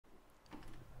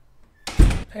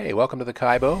Hey, welcome to the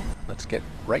Kaibo. Let's get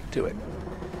right to it.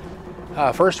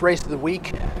 First race of the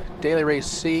week, Daily Race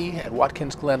C at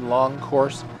Watkins Glen long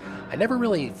course. I never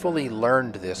really fully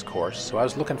learned this course, so I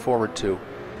was looking forward to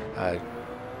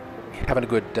having a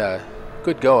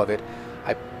good go of it.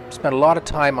 I spent a lot of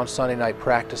time on Sunday night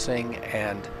practicing,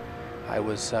 and I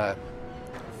was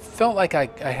felt like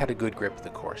I had a good grip of the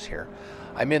course here.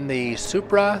 I'm in the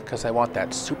Supra because I want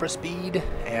that super speed,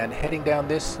 and heading down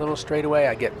this little straightaway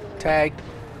I get tagged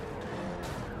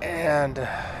and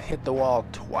hit the wall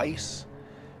twice,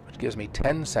 which gives me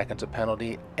 10 seconds of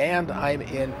penalty, and I'm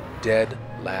in dead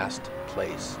last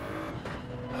place.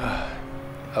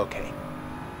 Okay.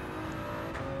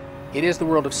 It is the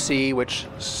world of C, which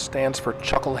stands for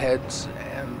chuckleheads,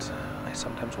 and I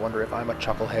sometimes wonder if I'm a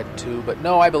chucklehead too, but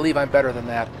no, I believe I'm better than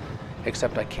that,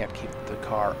 except I can't keep the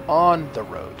car on the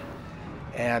road.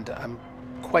 And I'm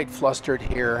quite flustered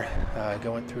here,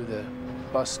 going through the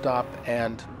bus stop,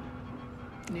 and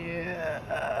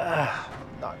yeah,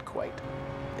 not quite.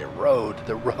 The road.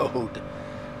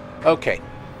 Okay,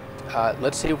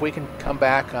 let's see if we can come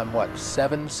back. I'm what,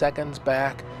 7 seconds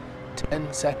back,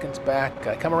 10 seconds back.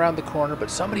 I come around the corner,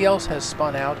 but somebody else has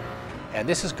spun out, and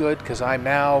this is good because I'm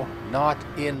now not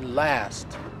in last,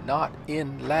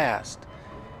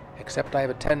 except I have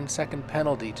a 10-second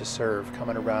penalty to serve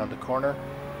coming around the corner,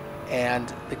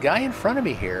 and the guy in front of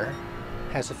me here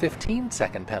has a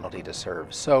 15-second penalty to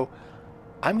serve. So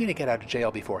I'm going to get out of jail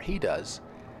before he does.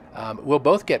 We'll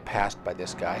both get passed by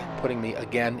this guy, putting me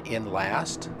again in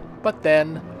last, but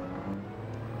then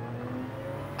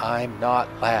I'm not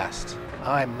last.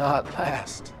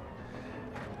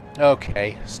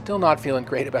 Okay, still not feeling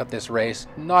great about this race.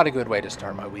 Not a good way to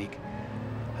start my week.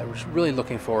 I was really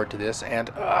looking forward to this,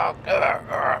 and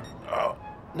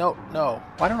no.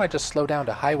 Why don't I just slow down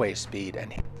to highway speed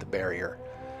and hit the barrier?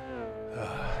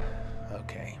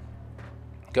 Okay.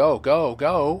 Go.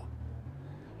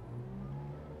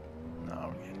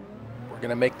 No, we're going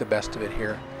to make the best of it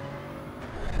here.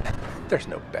 There's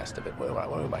no best of it. What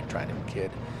am I trying to kid?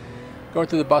 Going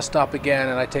through the bus stop again,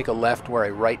 and I take a left where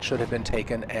a right should have been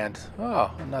taken, and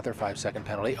another 5-second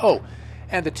penalty. Oh,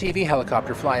 and the TV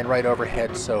helicopter flying right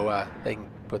overhead, so they can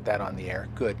put that on the air.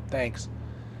 Good, thanks.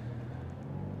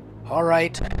 All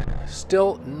right,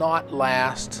 still not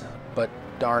last, but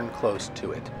darn close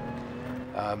to it.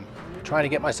 Trying to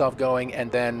get myself going,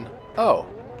 and then, oh,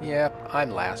 yep, I'm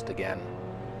last again.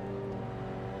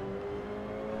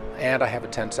 And I have a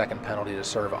 10-second penalty to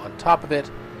serve on top of it.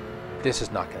 This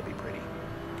is not going to be pretty.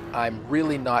 I'm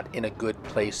really not in a good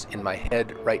place in my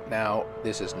head right now.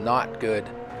 This is not good.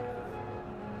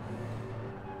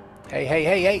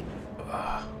 Hey.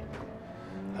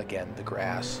 Again, the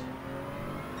grass.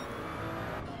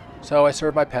 So I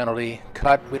serve my penalty.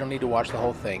 Cut. We don't need to watch the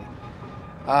whole thing.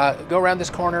 Go around this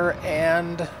corner,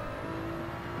 and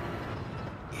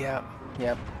yeah,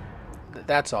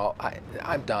 that's all.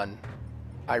 I'm done.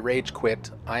 I rage quit.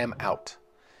 I am out.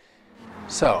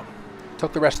 So,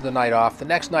 took the rest of the night off. The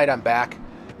next night I'm back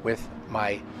with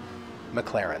my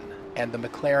McLaren, and the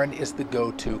McLaren is the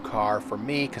go-to car for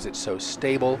me because it's so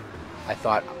stable. I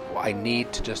thought I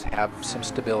need to just have some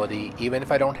stability, even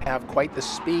if I don't have quite the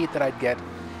speed that I'd get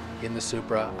in the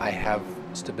Supra. I have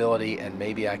stability, and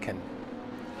maybe I can...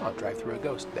 I'll drive through a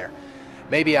ghost there.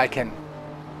 Maybe I can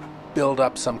build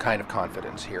up some kind of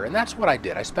confidence here, and that's what I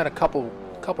did. I spent a couple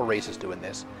races doing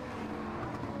this.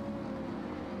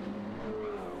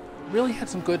 Really had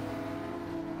some good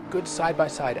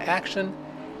side-by-side action,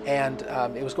 and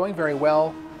it was going very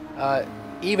well,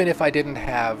 even if I didn't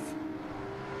have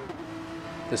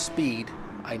the speed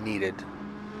I needed.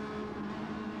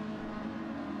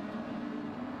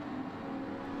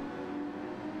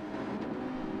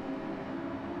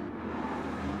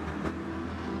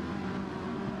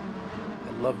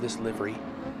 I love this livery,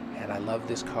 and I love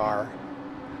this car.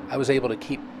 I was able to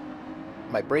keep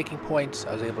my braking points.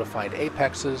 I was able to find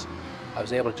apexes. I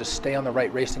was able to just stay on the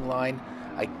right racing line.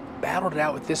 I battled it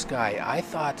out with this guy. I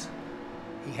thought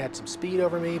he had some speed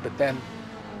over me, but then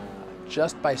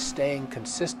just by staying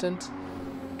consistent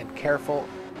and careful,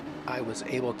 I was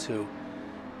able to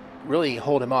really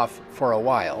hold him off for a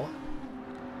while.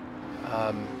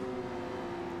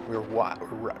 We're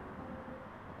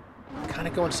kind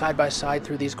of going side by side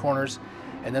through these corners,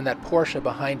 and then that Porsche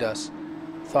behind us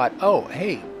thought, oh,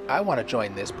 hey, I want to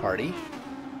join this party.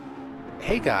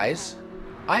 Hey guys,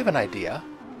 I have an idea.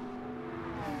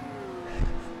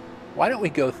 Why don't we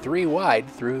go 3 wide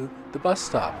through the bus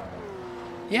stop?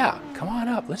 Yeah, come on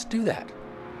up, let's do that.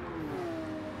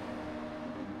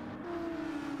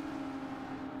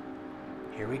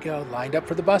 Here we go, lined up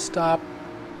for the bus stop.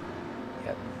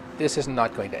 Yeah, this is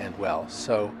not going to end well,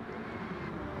 so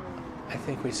I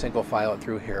think we single file it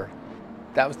through here.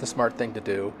 That was the smart thing to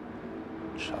do.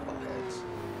 Chuckleheads.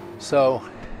 So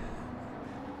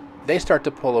they start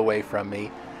to pull away from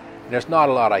me, and there's not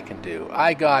a lot I can do.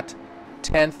 I got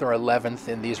 10th or 11th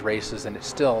in these races, and it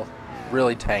still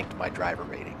really tanked my driver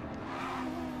rating.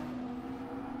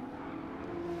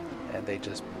 And they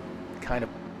just kind of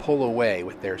pull away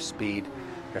with their speed.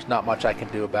 There's not much I can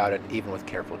do about it, even with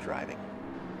careful driving.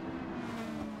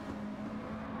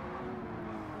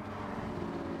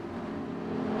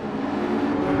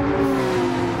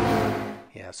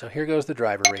 Yeah, so here goes the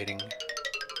driver rating.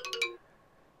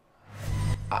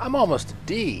 I'm almost a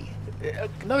D.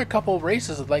 Another couple of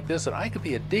races like this and I could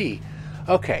be a D.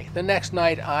 Okay, the next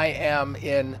night I am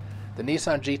in the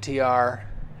Nissan GTR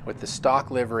with the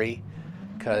stock livery,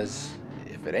 because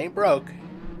if it ain't broke,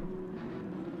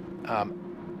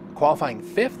 qualifying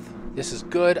 5th, this is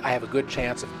good. I have a good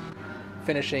chance of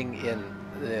finishing in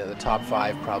the top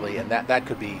 5 probably, and that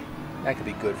could be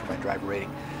good for my driver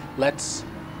rating. Let's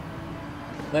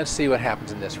see what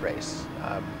happens in this race.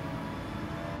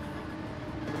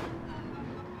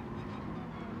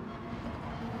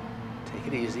 Take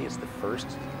it easy. It's the first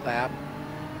lap.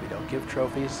 We don't give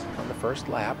trophies on the first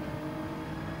lap.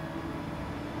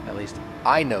 At least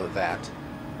I know that,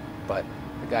 but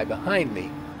the guy behind me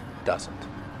doesn't.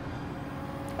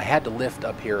 I had to lift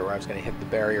up here where I was going to hit the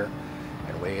barrier,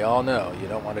 and we all know you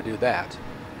don't want to do that.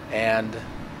 And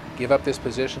give up this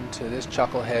position to this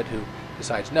chucklehead who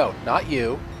decides, no, not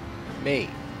you, me.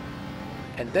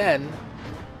 And then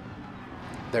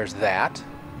there's that.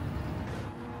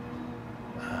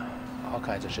 All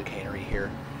kinds of chicanery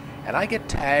here. And I get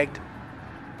tagged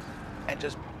and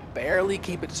just barely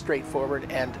keep it straight forward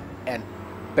and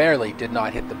barely did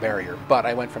not hit the barrier. But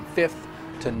I went from 5th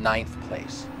to 9th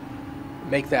place.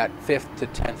 Make that 5th to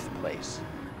 10th place.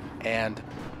 And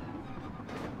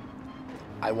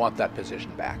I want that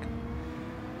position back.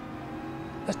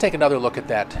 Let's take another look at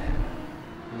that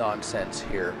nonsense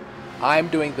here. I'm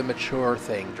doing the mature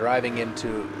thing, driving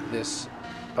into this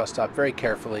bus stop very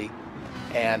carefully,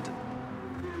 and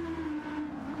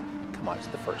come on, it's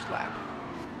the first lap.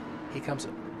 He comes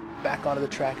back onto the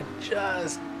track and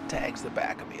just tags the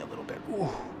back of me a little bit. Ooh,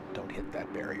 don't hit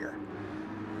that barrier.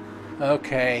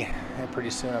 Okay, and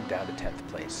pretty soon I'm down to 10th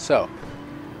place. So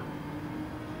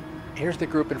here's the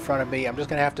group in front of me. I'm just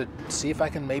going to have to see if I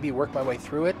can maybe work my way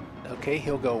through it. Okay,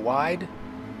 he'll go wide,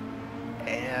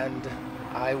 and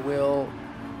I will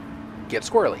get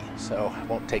squirrely, so I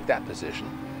won't take that position.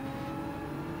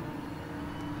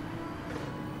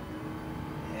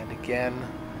 And again,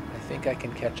 I think I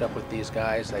can catch up with these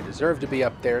guys. I deserve to be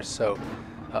up there, so...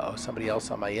 Uh-oh, somebody else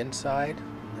on my inside?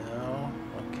 No,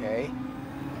 okay.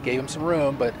 I gave him some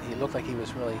room, but he looked like he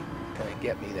was really going to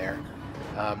get me there.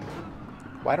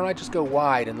 Why don't I just go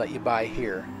wide and let you by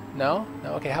here? No?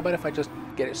 No? Okay, how about if I just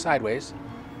get it sideways?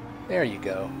 There you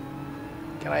go.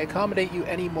 Can I accommodate you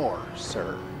any more,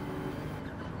 sir?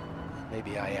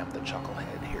 Maybe I am the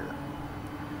chucklehead here.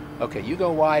 Okay, you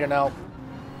go wide and I'll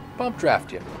bump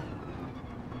draft you.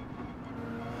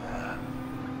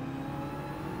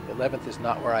 11th is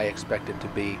not where I expected to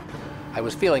be. I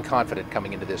was feeling confident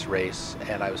coming into this race,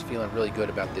 and I was feeling really good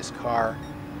about this car.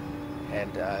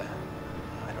 And I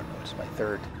don't know, it's my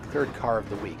third car of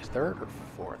the week. Third or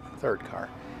fourth? Third car.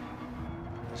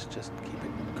 Let's just keep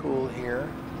it cool here.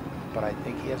 But I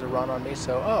think he has a run on me,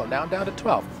 so... Oh, now I'm down to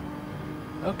 12th.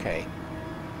 Okay.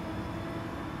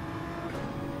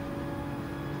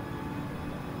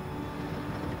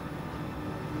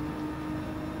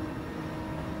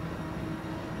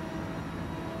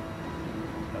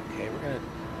 Okay, we're going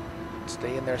to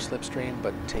stay in their slipstream,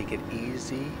 but take it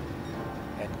easy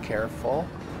and careful.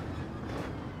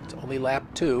 It's only lap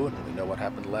 2, and we know what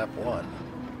happened to lap 1.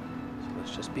 So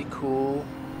let's just be cool.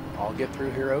 I'll get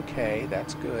through here okay.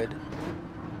 That's good.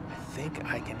 I think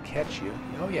I can catch you.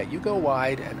 Oh yeah, you go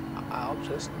wide and I'll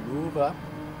just move up.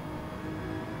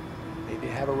 Maybe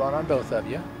have a run on both of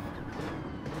you.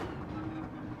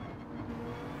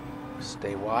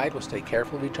 Stay wide. We'll stay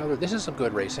careful of each other. This is some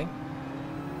good racing.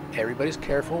 Everybody's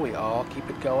careful. We all keep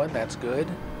it going. That's good.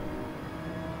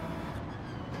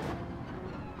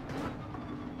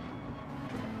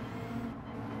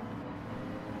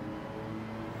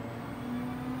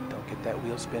 That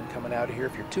wheel spin coming out of here.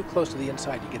 If you're too close to the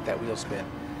inside, you get that wheel spin.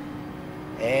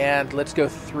 And let's go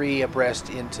 3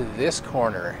 abreast into this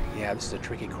corner. Yeah, this is a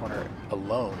tricky corner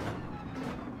alone.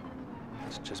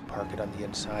 Let's just park it on the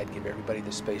inside, give everybody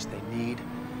the space they need,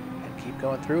 and keep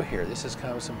going through here. This is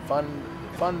kind of some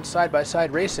fun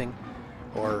side-by-side racing,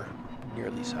 or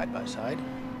nearly side-by-side.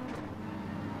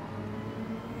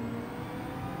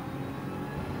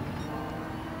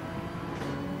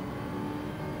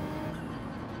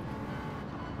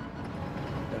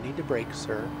 No need to brake,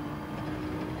 sir.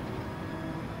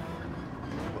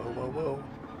 Whoa, whoa, whoa.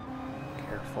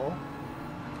 Careful.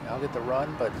 Okay, I'll get the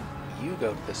run, but you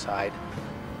go to the side.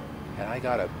 And I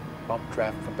got a bump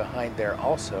draft from behind there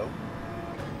also.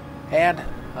 And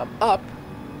I'm up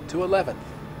to 11th.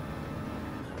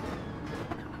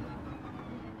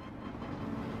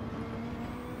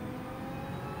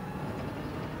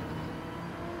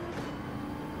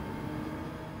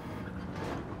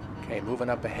 Okay, moving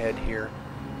up ahead here.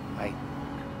 I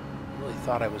really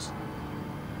thought I was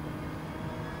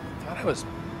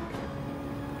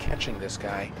catching this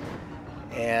guy,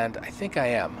 and I think I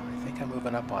am. I think I'm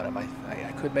moving up on him. I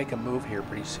could make a move here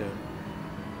pretty soon.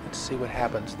 Let's see what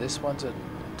happens. This one's a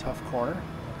tough corner.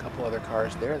 A couple other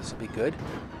cars there. This will be good.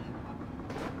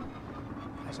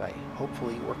 As I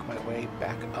hopefully work my way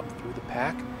back up through the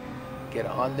pack, get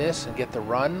on this and get the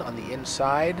run on the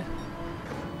inside.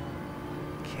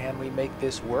 Can we make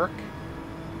this work?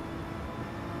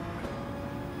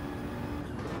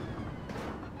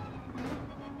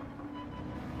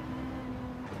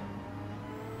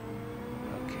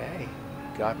 Okay,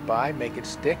 got by, make it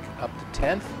stick, up to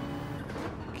 10th.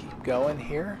 Keep going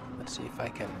here. Let's see if I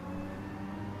can...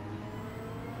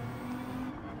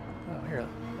 Oh, here,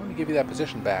 let me give you that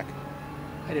position back.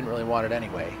 I didn't really want it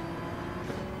anyway.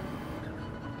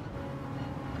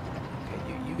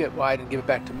 Okay, you get wide and give it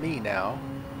back to me now.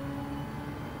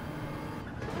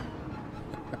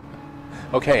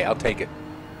 Okay, I'll take it.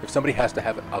 If somebody has to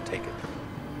have it, I'll take it.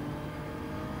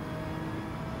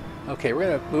 Okay, we're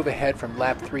going to move ahead from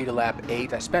lap 3 to lap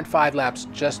 8. I spent 5 laps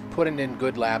just putting in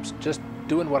good laps, just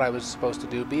doing what I was supposed to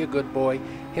do. Be a good boy,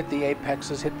 hit the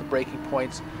apexes, hit the braking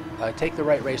points, take the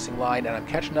right racing line, and I'm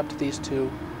catching up to these two.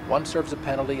 One serves a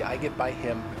penalty, I get by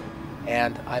him,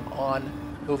 and I'm on,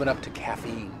 moving up to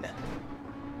caffeine.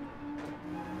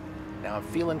 Now I'm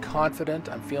feeling confident.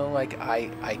 I'm feeling like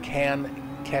I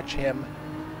can catch him,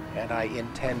 and I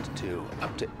intend to.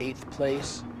 Up to 8th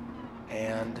place,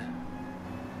 and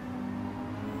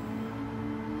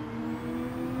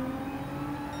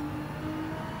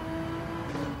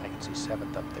I can see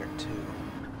 7th up there too.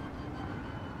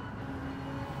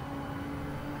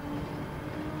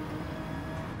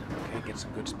 Okay, get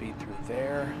some good speed through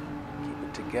there, keep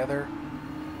it together,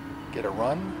 get a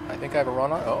run. I think I have a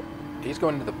run on. Oh, he's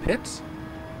going into the pits.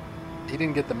 He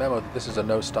didn't get the memo that this is a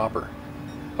no-stopper.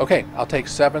 Okay, I'll take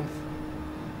 7th.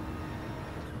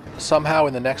 Somehow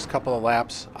in the next couple of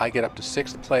laps, I get up to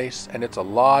 6th place, and it's a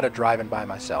lot of driving by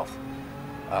myself.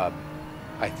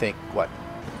 I think, what,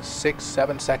 6,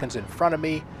 7 seconds in front of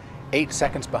me, 8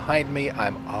 seconds behind me,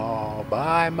 I'm all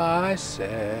by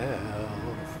myself.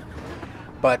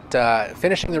 But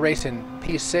finishing the race in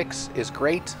P6 is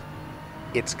great.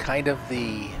 It's kind of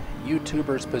the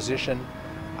YouTuber's position.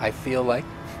 I feel like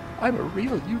I'm a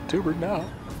real YouTuber now.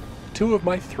 2 of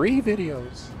my 3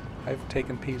 videos, I've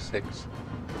taken P6.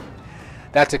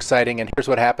 That's exciting, and here's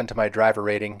what happened to my driver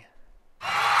rating.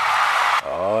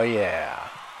 Oh yeah.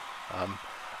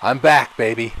 I'm back,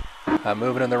 baby. I'm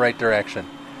moving in the right direction.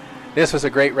 This was a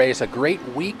great race, a great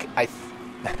week. I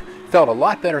felt a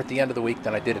lot better at the end of the week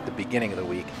than I did at the beginning of the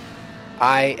week.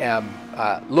 I am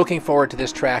looking forward to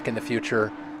this track in the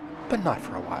future, but not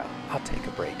for a while. I'll take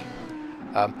a break.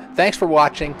 Thanks for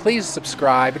watching. Please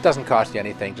subscribe. It doesn't cost you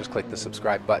anything. Just click the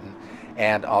subscribe button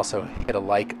and also hit a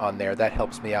like on there. That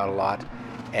helps me out a lot.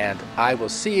 And I will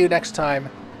see you next time.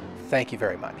 Thank you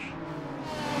very much.